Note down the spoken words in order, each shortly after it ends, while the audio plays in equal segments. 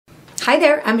Hi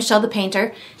there, I'm Michelle the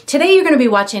Painter. Today you're going to be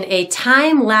watching a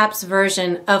time-lapse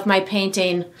version of my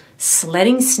painting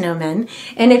Sledding Snowmen.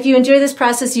 And if you enjoy this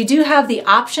process, you do have the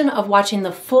option of watching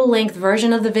the full-length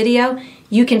version of the video.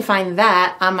 You can find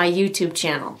that on my YouTube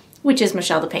channel, which is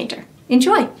Michelle the Painter.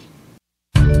 Enjoy!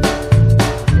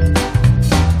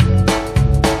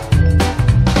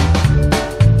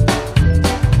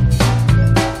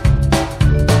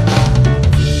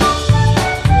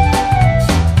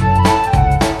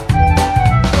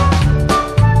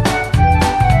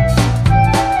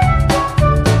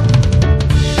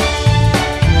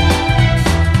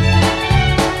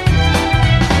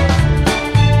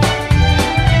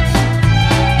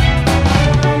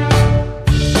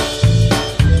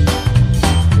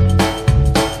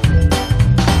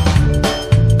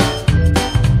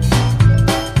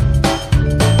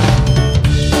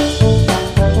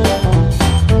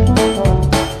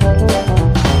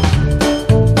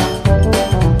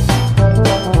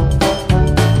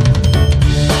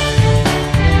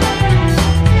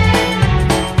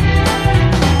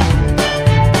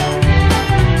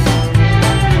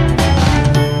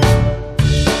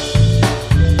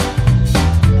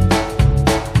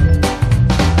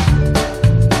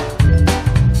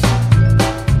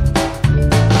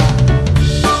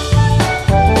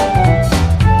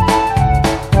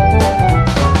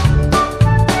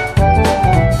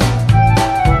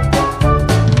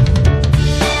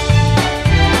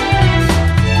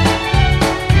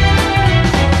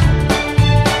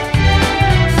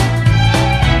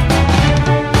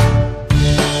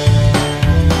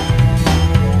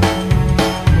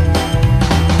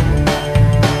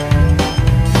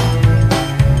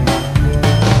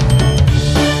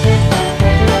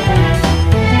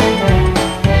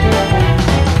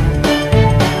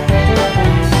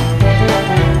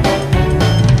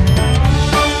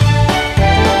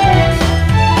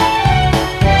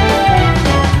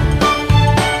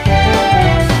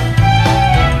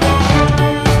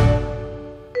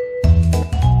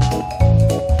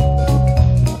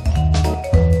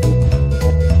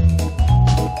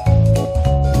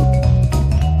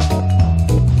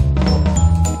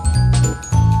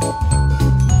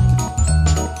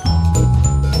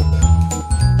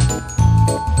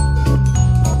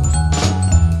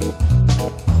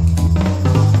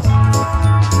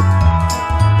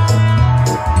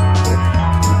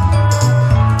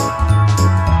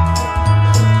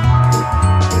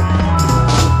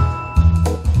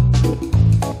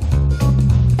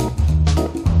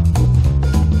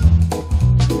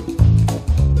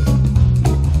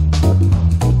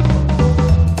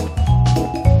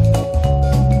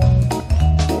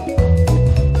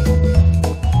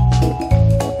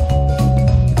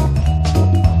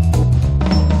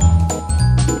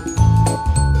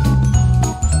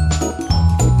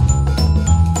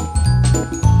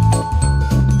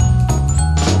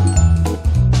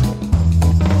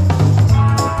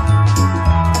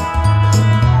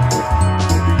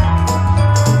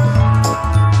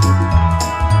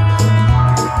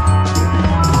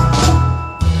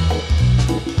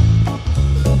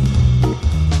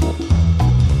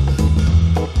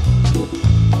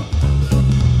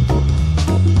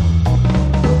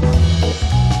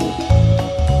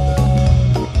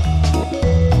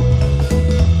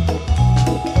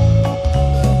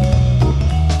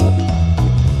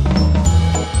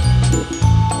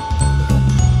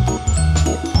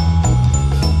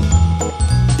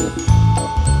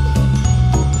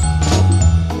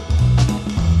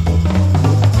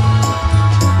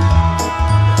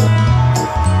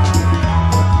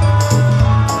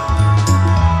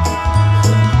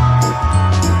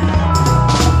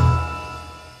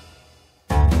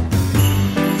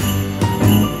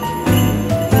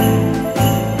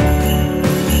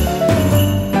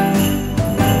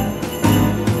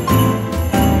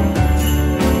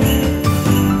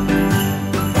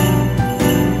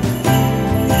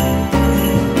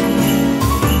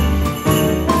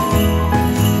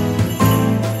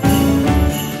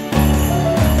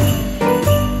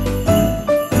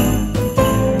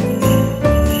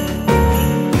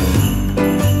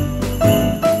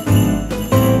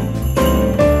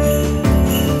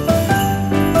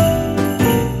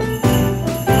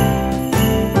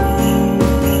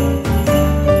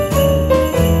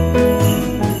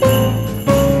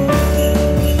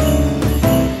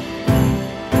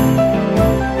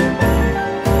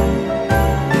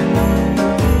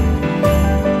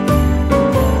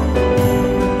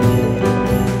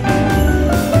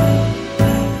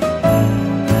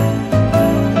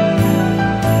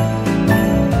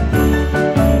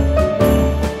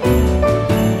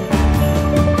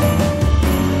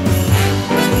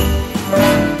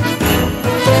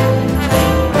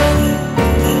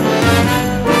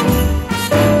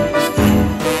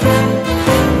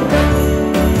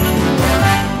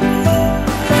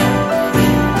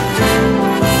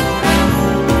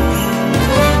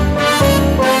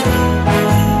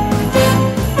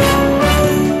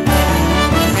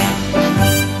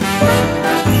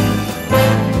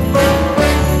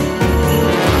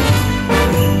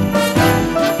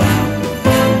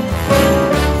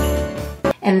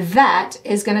 And that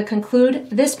is going to conclude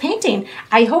this painting.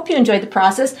 I hope you enjoyed the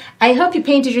process. I hope you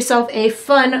painted yourself a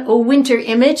fun winter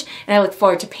image, and I look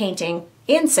forward to painting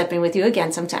and sipping with you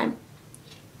again sometime.